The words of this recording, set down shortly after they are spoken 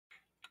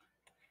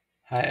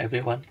Hi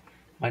everyone,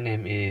 my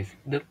name is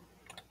Đức.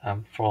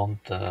 I'm from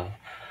the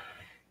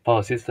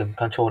Power System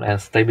Control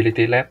and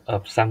Stability Lab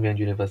of Sangmyeon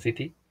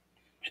University.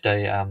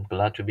 Today I'm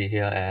glad to be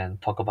here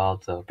and talk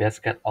about the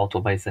PSCAD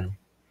automation.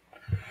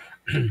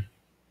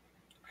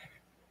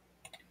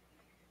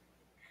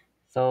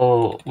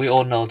 So we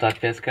all know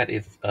that PSCAD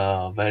is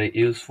a very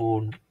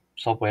useful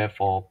software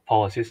for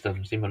power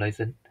system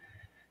simulation.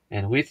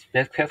 And with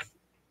PSCAD,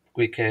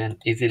 we can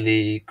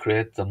easily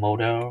create the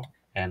model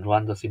and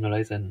run the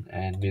simulation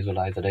and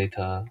visualize the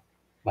data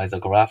by the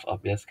graph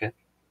of PSCAD.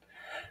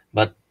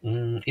 But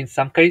in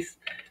some case,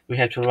 we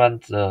have to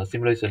run the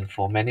simulation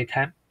for many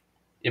times.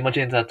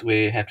 Imagine that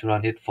we have to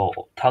run it for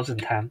 1,000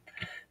 times,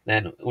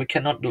 then we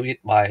cannot do it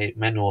by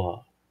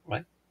manual,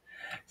 right?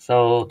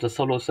 So the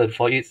solution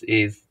for it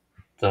is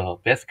the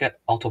PSCAD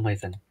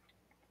automation.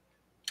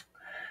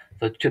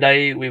 So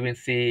today we will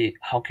see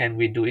how can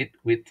we do it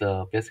with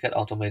the PSCAD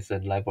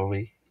automation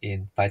library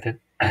in Python.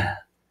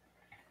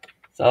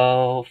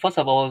 So first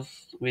of all,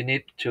 we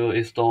need to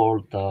install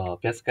the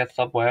PSCAD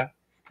software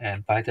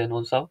and Python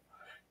also.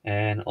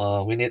 And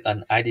we need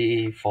an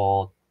IDE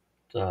for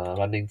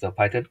running the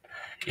Python.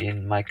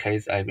 In my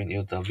case, I will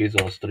use the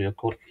Visual Studio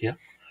Code here.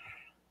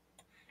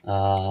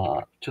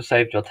 To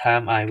save your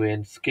time, I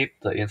will skip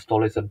the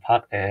installation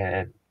part,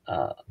 and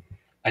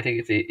I think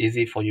it's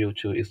easy for you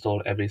to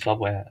install every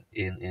software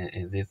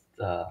in this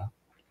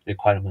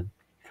requirement.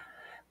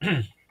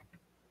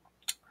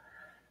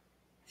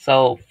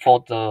 So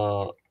for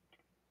the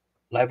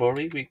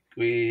library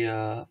we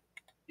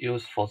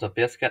use for the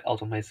PSCAD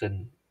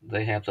automation,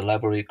 they have the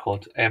library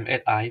called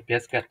MSI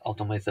PSCAD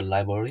Automation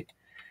Library.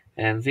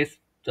 And this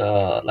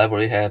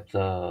library has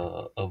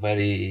a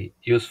very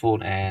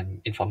useful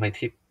and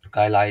informative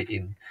guideline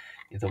in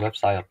the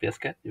website of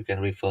PSCAD. You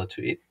can refer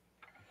to it.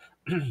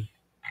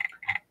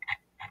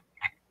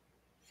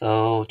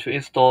 So to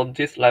install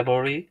this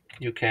library,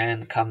 you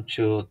can come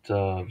to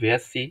the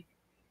VSC,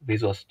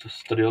 Visual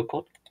Studio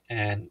Code,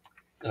 and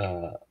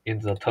in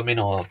the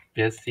terminal of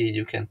VSC,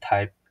 you can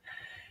type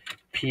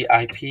pip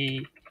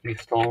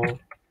install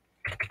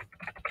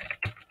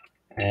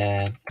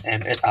and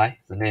MSI,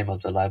 the name of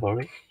the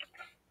library.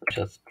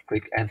 Just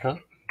click enter.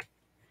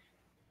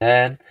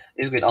 And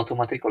it will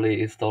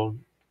automatically install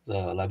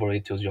the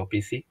library to your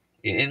PC.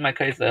 In my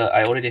case,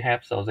 I already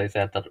have, so they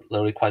said that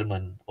the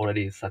requirement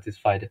already is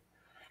satisfied.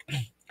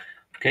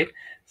 Okay,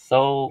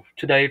 so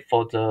today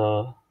for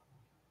the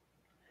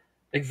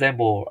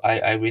example,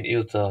 I will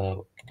use a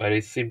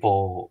very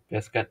simple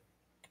PSCAD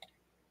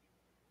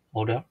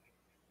model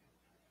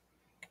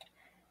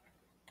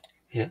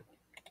here.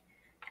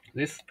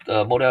 This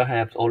model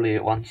has only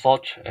one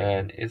source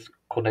and is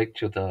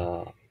connected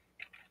to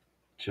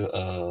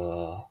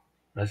a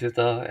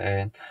resistor,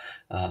 and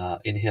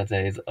in here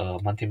there is a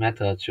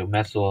multimeter to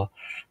measure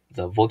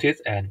the voltage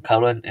and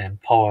current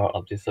and power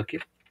of the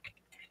circuit.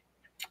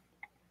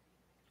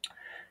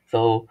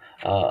 So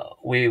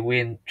we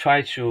will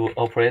try to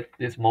operate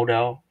this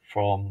model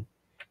from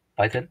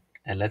Python,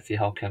 and let's see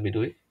how can we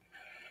do it.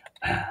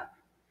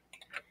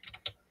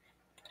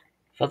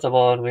 First of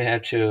all, we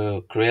have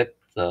to create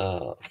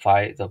the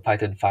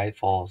Python file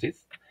for this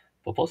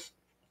purpose,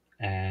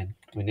 and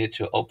we need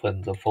to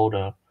open the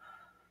folder.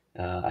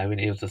 I will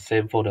use the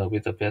same folder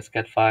with the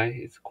PSCAD file.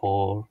 It's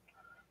called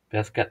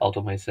PSCAD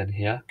Automation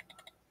here.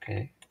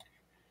 Okay,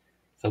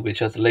 so we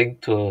just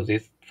link to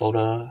this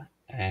folder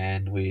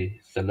and we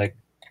select.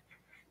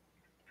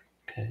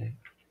 Okay,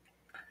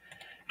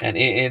 and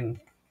in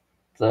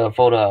the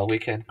folder we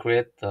can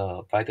create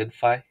the Python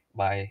file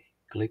by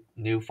click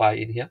new file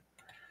in here,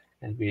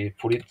 and we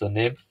put it the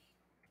name,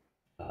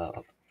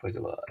 for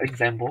example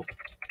example,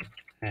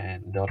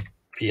 and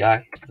 .py,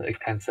 the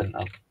extension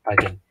of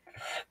Python.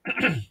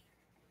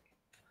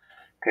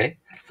 Okay,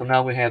 so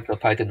now we have the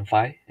Python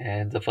file,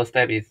 and the first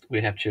step is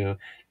we have to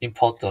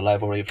import the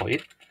library for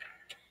it.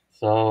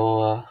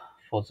 So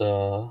for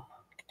the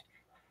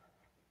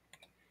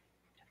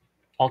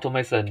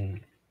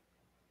automation,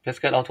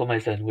 PSCAD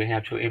automation, we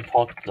have to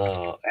import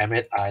the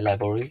MSI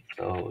library.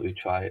 So we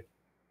try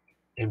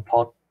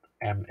import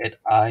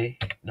msi.pscad,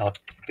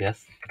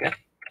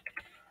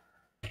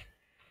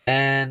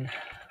 and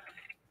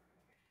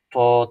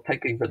for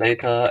taking the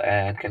data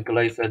and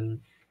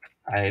calculation,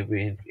 I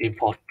will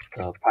import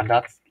the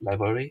pandas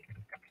library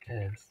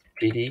as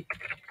pd,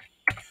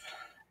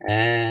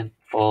 and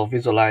for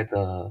visualize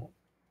the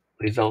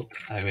result,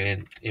 I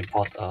will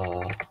import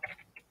a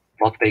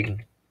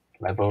plotting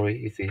library.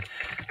 You see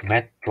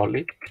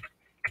matplotlib,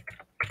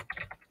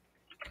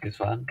 this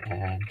one,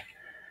 and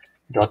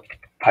dot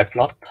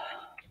pyplot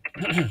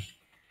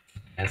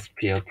as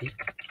plt.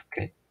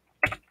 Okay,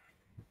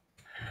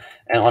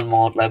 and one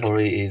more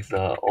library is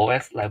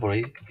OS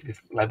library.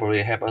 This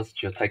library helps us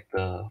to take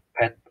the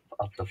path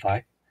of the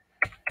file.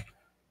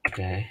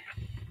 Okay,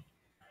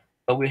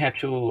 so we have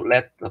to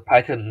let the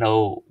Python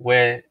know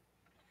where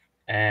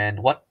and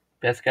what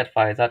PSCAD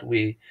file that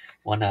we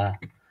wanna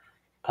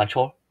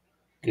control.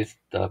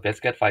 The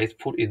PSCAD file is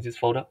put in this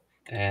folder,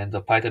 and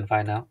the Python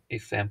file now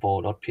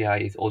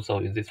example.py is also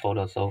in this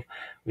folder, so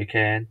we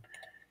can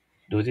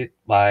do it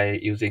by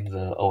using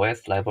the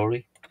OS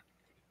library.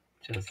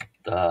 Just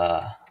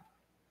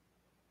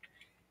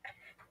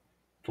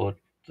put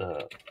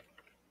the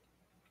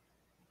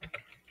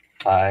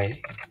file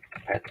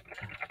path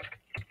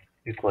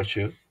equal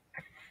to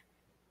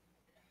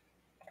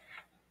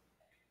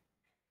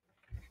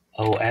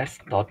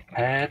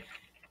os.path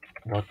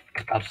dot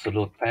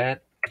absolute path,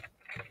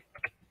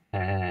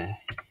 and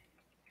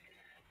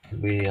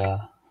we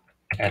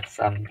add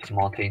some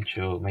small thing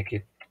to make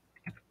it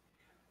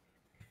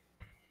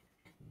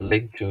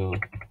link to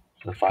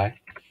the file.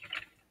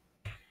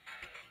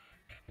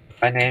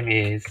 File name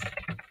is,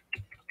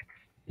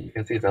 you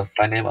can see the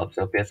file name of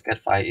the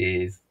PSCAD file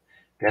is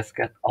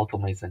PSCAD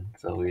Automation.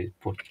 So we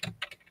put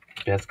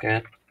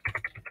PSCAD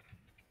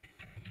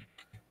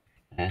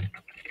and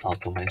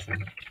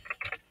Automation.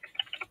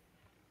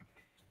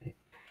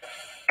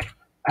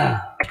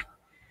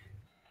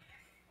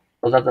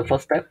 So that's the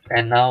first step.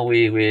 And now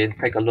we will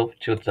take a look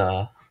to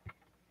the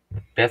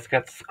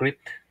PSCAD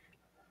script,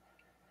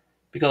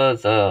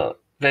 because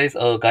there is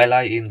a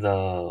guideline in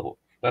the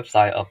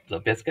website of the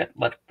PSCAD,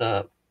 but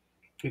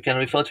you can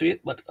refer to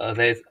it. But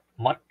there is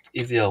much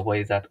easier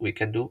way that we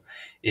can do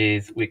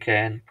is we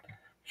can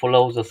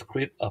follow the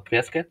script of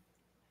PSCAD.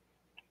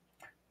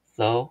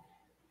 So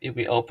if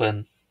we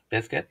open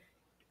PSCAD,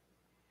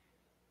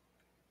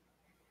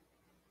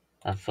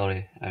 I'm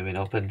sorry, I will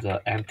open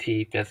the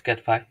empty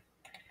PSCAD file.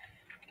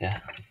 Yeah,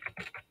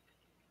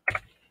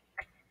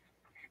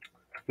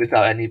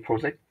 without any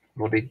project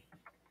loading,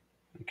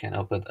 we can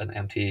open an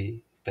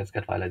empty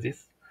PSCAD file like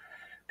this.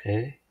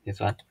 Okay, this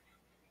one.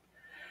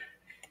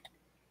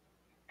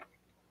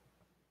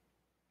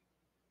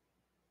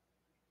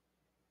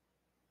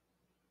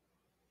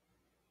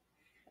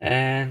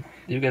 And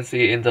you can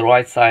see in the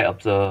right side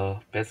of the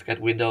PSCAD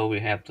window, we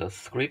have the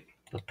script,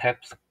 the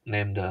tabs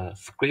named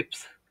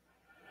scripts.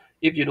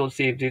 If you don't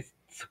see this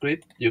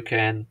script, you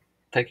can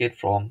take it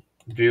from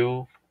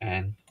view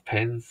and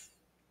panes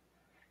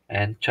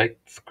and check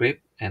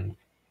script, and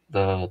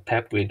the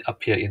tab will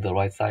appear in the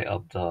right side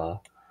of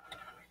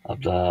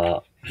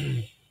the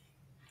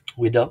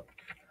window.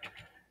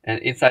 And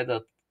inside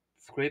the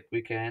script,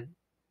 we can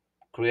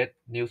create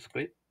new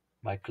script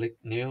by click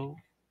new,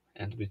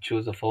 and we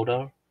choose a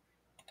folder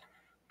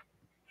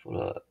for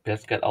the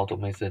PSCAD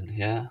automation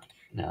here.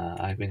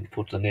 I will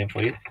put the name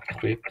for it,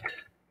 script.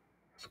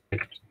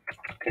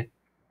 Okay,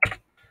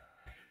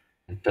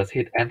 and just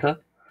hit enter.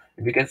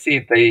 And you can see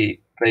they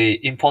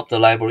import the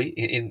library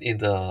in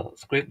the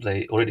script.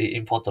 They already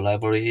import the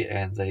library,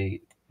 and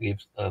they give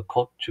a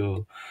code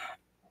to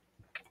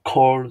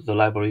call the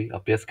library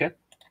of PSCAD,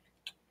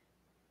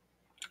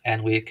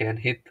 and we can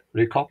hit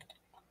record.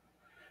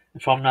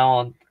 From now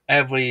on,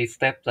 every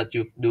step that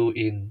you do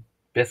in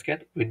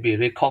PSCAD will be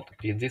recorded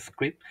in this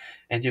script,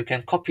 and you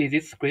can copy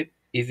this script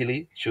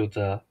easily to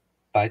the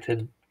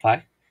Python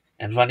file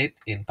and run it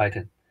in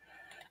Python.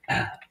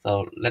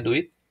 So let's do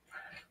it.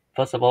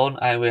 First of all,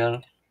 I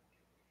will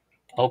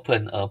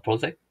open a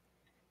project,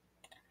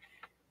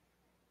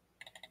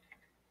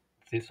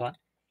 this one,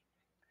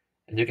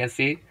 and you can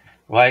see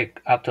right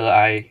after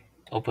I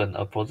open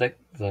a project,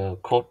 the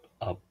code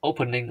of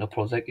opening a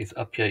project is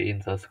appear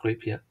in the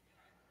script here.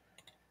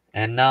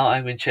 And now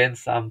I will change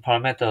some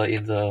parameter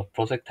in the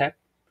project tab.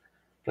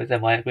 For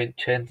example, I will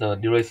change the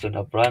duration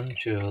of run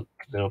to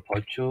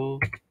 0.2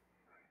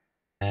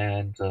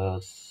 and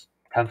the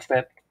time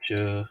step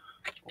to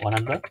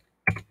 100,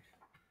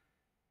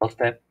 stop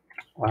step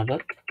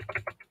 100.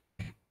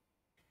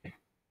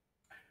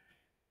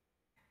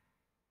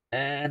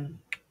 And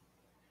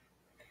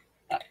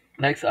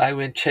next I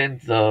will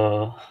change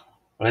the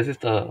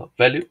resistor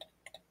value,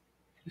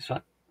 this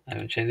one. I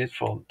will change it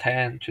from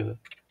 10 to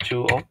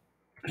 2 ohm.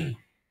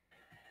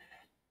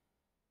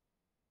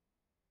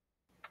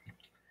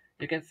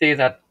 You can see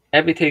that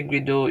everything we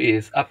do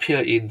is appear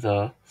in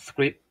the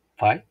script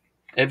file,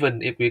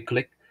 even if we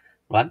click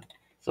run.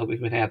 So we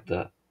will have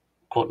the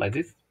code like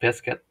this,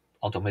 PSCAD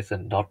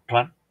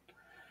automation.run.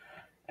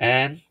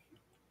 And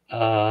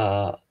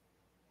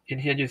in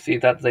here you see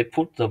that they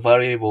put the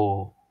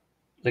variable,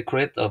 they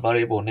create a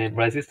variable named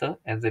resistor,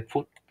 and they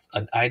put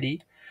an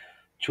ID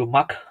to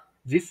mark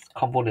this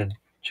component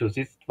to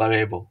this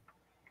variable.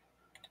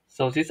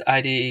 So this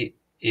ID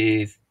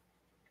is,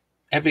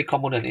 every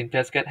component in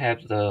PSCAD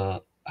has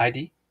the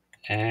ID,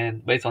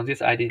 and based on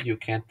this ID you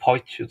can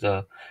point to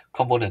the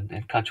component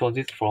and control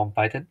this from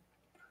Python.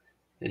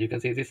 And you can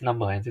see this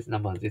number and this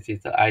number, this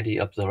is the ID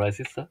of the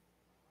resistor.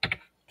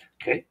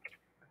 Okay,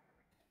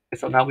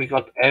 so now we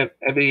got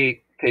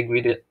everything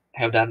we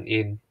have done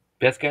in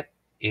PSCAD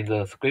in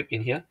the script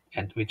in here,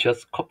 and we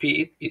just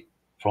copy it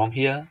from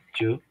here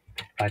to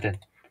Python.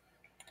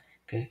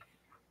 Okay,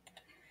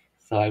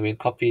 so I will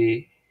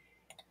copy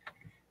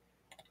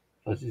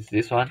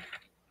this one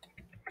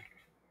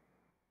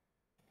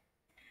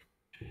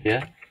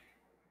here,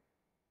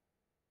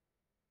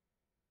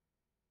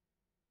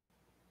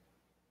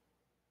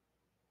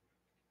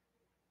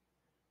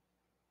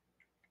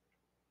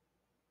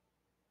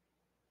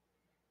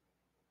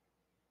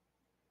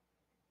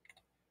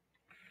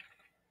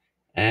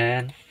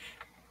 and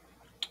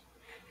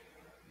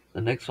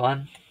The next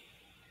one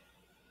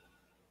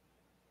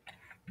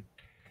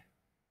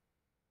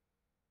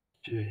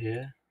to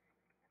here,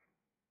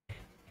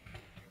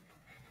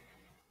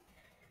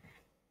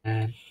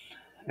 and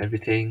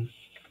everything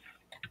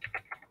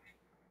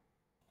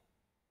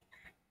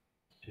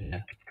to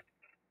here.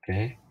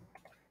 Okay,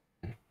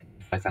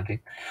 find something.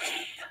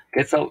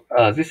 Okay, so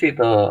this is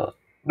the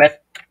best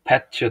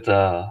path to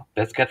the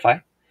PSCAD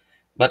file.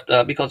 But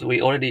because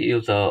we already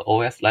use the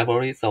OS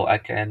library, so I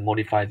can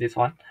modify this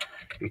one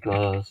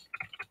because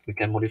we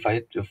can modify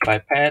it to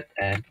file path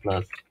and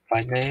plus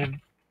file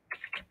name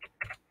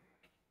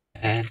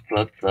and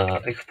plus the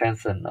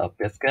extension of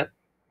PSCAD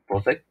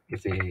project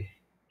is the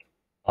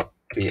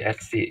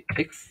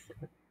PSCX.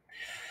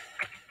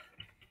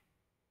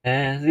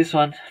 And this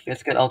one,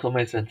 PSCAD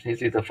Automation,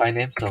 this is the file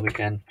name, so we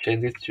can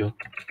change it to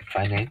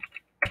file name.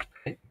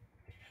 Okay.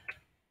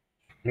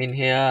 In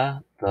here,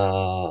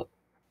 the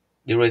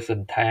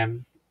duration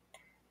time,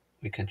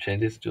 we can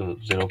change this to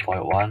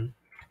 0.1,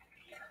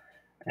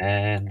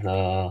 and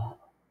the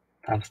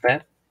time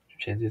step,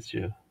 change this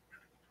to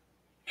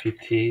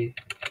 50,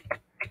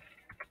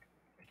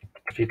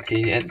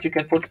 50, and you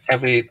can put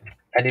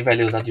any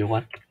value that you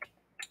want,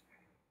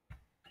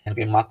 and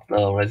we mark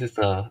the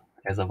register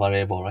as a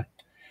variable, right?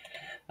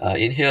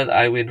 In here,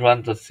 I will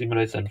run the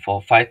simulation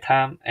for 5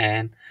 times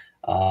and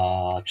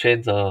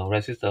change the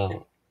register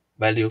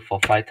value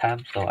for 5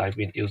 times. So I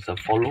will use the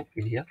for loop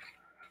in here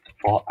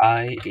for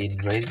I in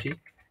range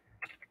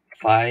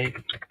 5,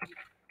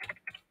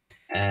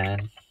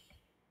 and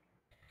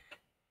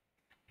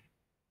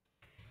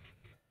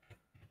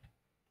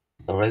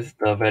the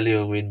register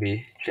value will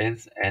be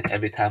changed, and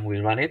every time we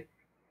run it,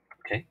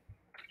 okay,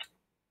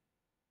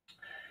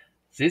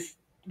 this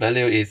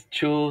value is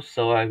true,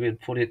 so I will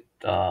put it,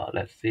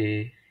 let's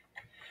see,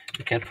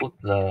 you can put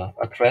the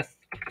address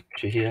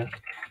to here,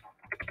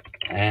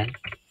 and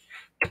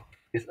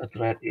this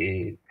address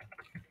is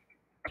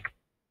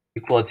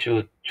equal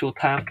to 2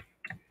 times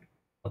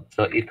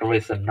the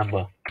iteration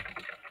number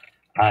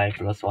I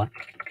plus 1.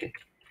 Okay,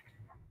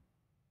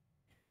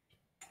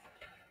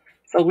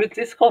 so with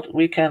this code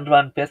we can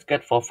run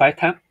PSCAD for 5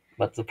 times,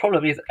 but the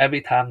problem is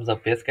every time the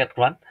PSCAD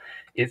run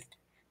is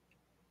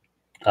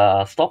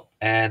stop,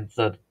 and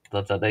the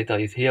data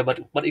is here, but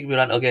if we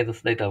run again,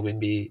 this data will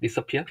be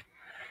disappear.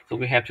 So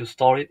we have to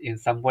store it in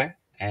somewhere,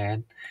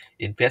 and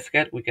in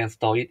PSCAD we can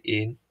store it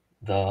in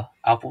the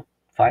output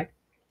file.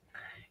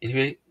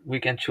 If we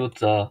can choose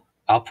the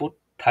output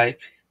type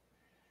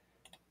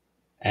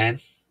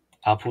and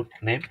output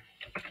name.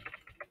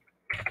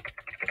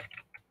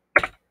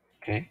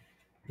 Okay,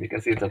 you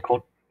can see the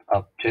code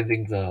of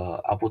changing the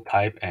output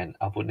type and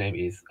output name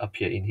is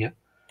appear in here.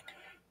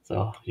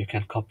 So you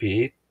can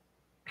copy it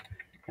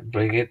and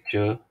bring it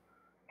to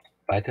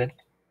Python.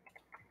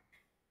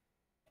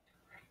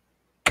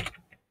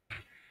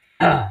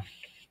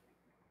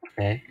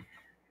 Okay,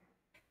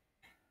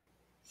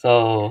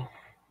 so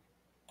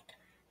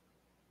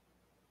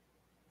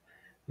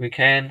we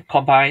can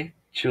combine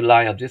 2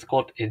 lines of this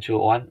code into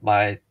one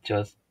by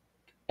just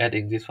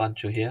adding this one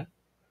to here.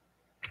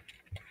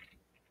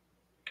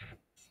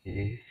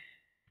 See,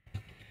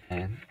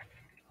 and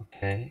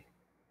okay,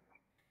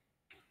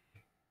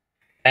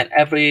 and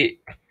every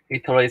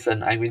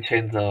iteration I will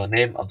change the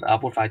name of the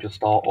output file to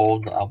store all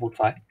the output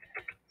file.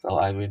 So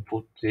I will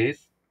put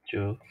this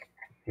to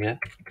here,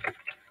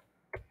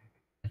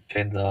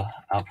 change the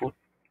output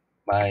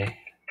by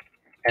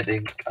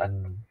adding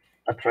an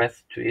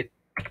address to it.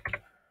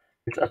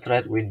 This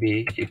address will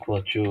be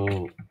equal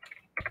to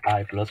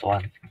I plus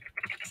 1,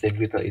 same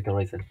with the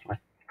iteration, right?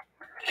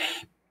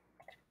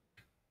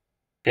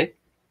 Okay,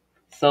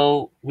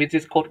 so with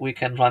this code we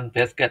can run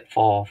PSCAD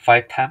for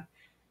 5 times,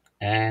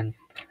 and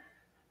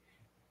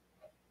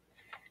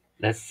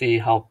let's see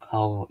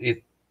how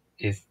it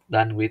is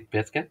done with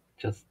PSCAD.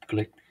 Just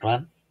click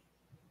run.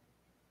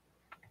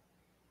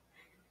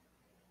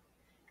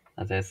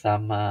 There's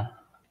some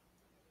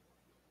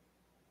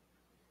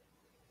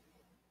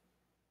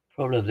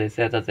problem. They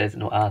said that there's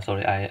no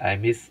sorry, I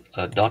missed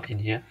a dot in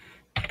here.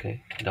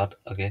 Okay, dot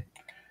again,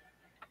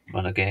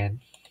 run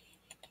again.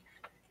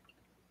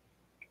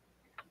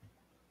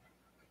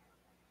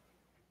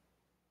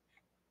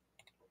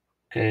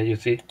 Okay, you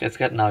see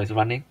PSCAD now is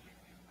running.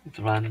 It's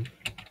run,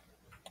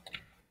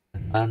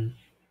 run,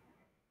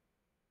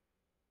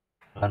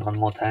 run one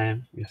more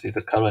time. You see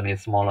the current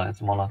is smaller and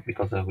smaller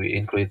because we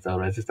increase the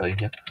resistor in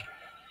here.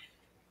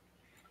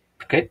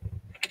 Okay,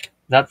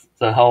 that's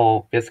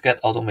how PSCAD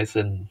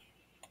automation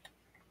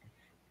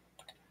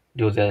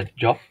do their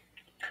job.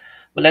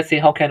 But let's see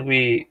how can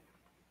we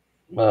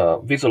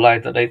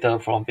visualize the data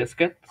from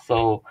PSCAD.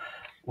 So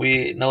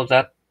we know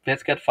that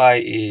PSCAD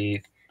file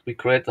is, we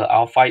create the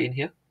out file in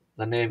here.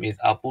 The name is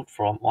output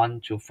from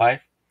 1 to 5,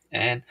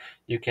 and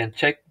you can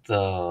check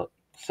the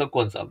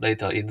sequence of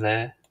data in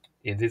there,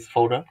 in this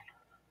folder.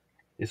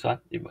 This one,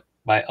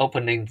 by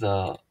opening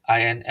the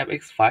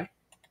INFX file,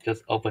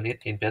 just open it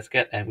in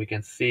PSCAD, and we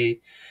can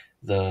see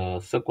the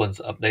sequence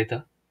of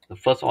data. The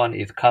first one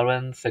is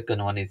current,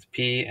 second one is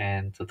P,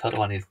 and the third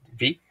one is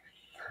V.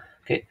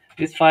 Okay,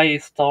 this file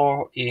is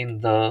stored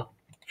in the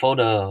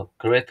folder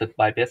created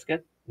by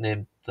PSCAD,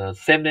 named the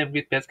same name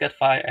with PSCAD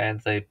file, and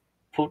they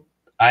put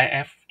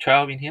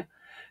if12 in here.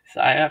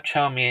 So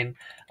if12 means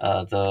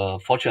the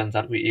function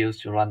that we use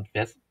to run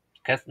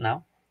PSCAD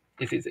now.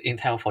 This is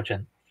Intel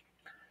function.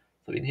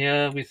 So in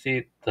here we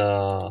see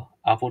the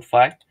output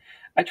file.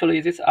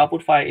 Actually, this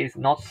output file is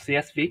not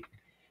CSV,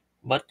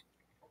 but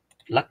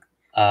luck,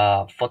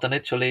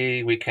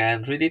 fortunately we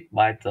can read it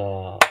by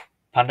the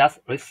pandas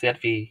read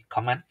CSV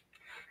command.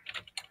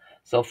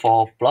 So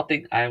for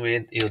plotting, I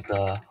will use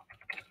the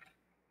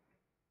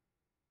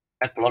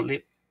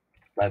matplotlib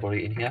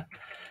library in here,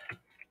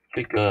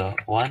 figure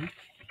one,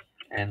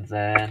 and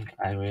then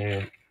I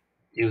will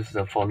use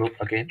the for loop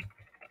again,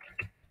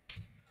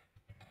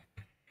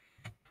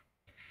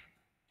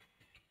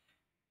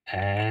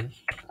 and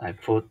I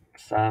put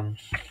some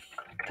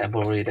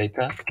temporary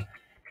data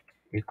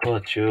equal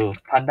to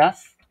pandas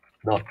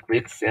dot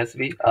read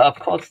CSV. Of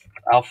course,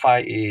 our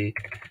file is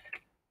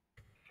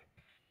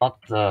not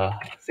the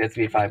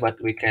CSV file,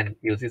 but we can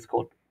use this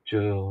code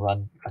to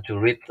run to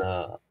read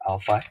the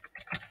our file.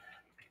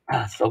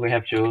 So we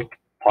have to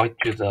point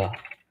to the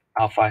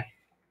our file.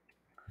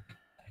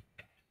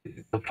 This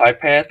is the file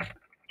path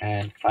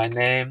and file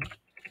name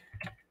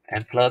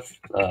and plus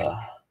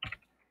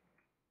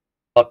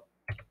dot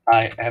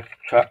if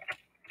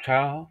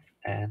child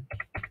and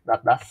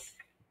that's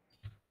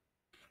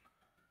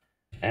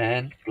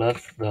and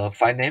plus the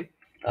file name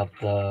of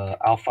the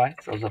our file.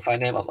 So the file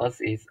name of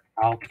us is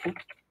output.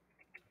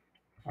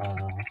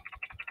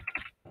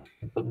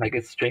 To make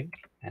it string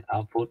and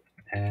output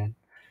and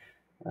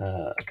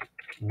uh,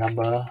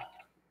 number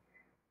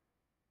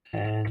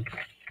and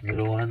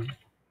 01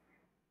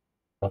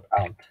 dot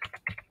out.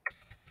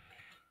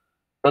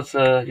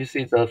 Because you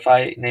see the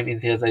file name in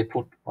here, they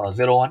put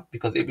 01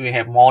 because if we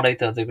have more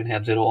data, they will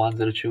have 01,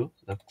 02,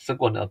 the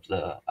sequence of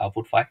the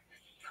output file.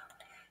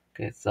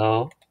 Okay,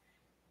 so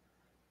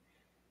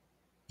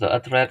the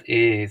address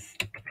is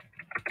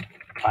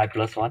 5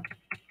 plus 1.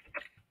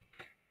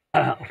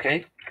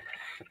 Okay,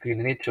 we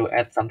need to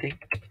add something.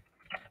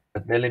 The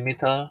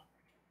delimiter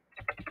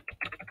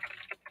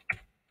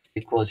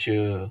equal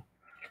to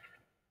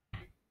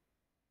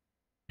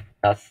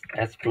s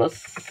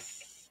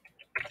plus.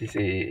 This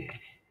is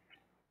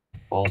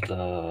for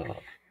the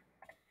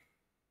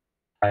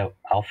file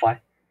file.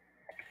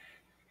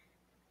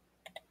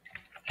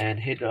 And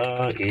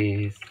header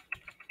is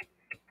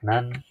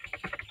none,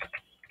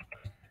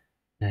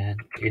 and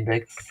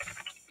index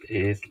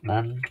is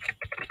none,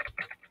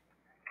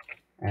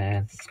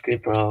 and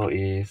script row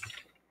is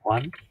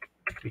 1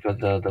 because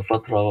the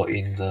first row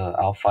in the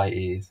alpha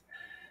is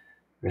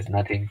there's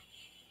nothing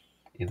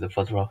in the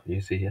first row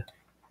you see here.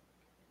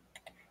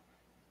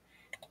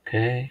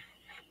 Okay,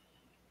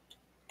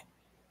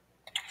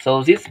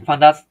 so this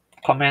pandas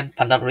command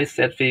pandas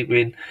reset we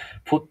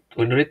will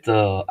read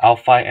the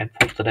alpha and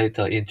put the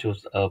data into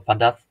a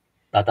pandas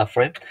data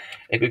frame,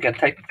 and we can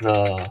take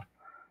the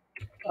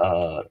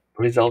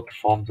result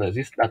from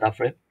this data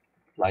frame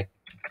like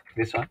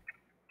this one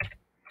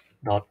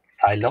dot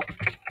ilog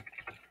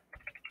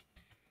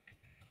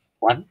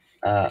one.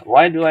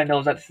 Why do I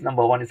know that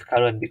number one is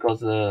current?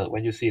 Because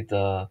when you see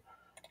the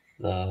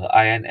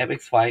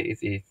INFX file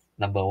is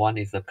number one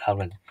is the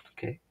current.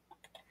 Okay,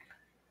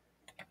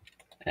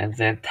 and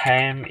then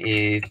time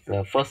is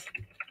the first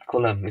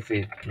column. This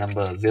is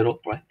number 0,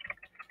 right?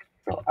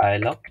 So I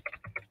log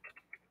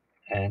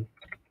and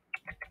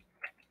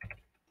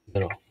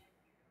 0,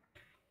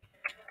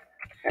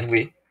 and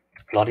we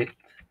plot it,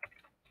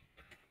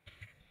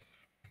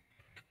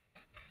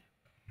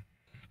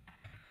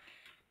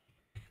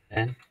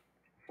 and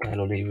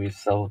finally we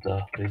saw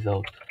the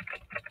result.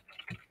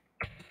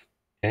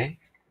 Okay,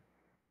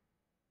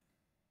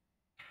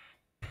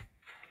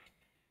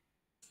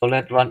 so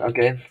let's run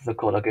again the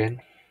code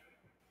again.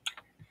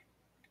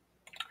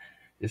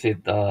 This is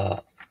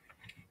the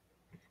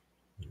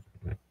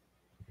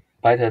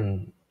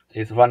Python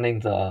is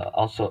running the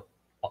also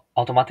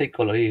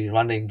automatically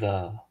running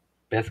the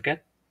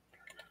basket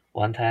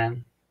one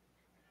time,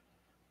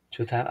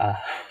 two time.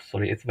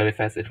 Sorry, it's very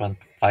fast. It runs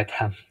 5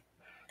 times.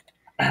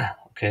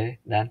 Okay,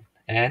 done,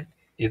 and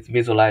it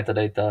visualize the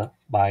data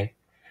by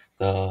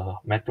the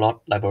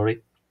matplot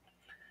library.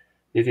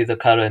 This is the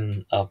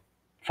current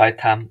 5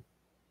 time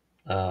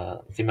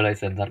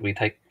simulation that we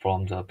take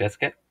from the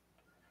basket.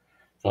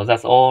 So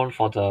that's all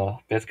for the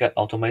PSCAD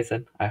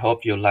automation. I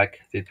hope you like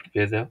this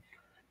video.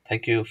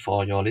 Thank you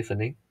for your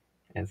listening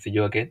and see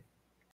you again.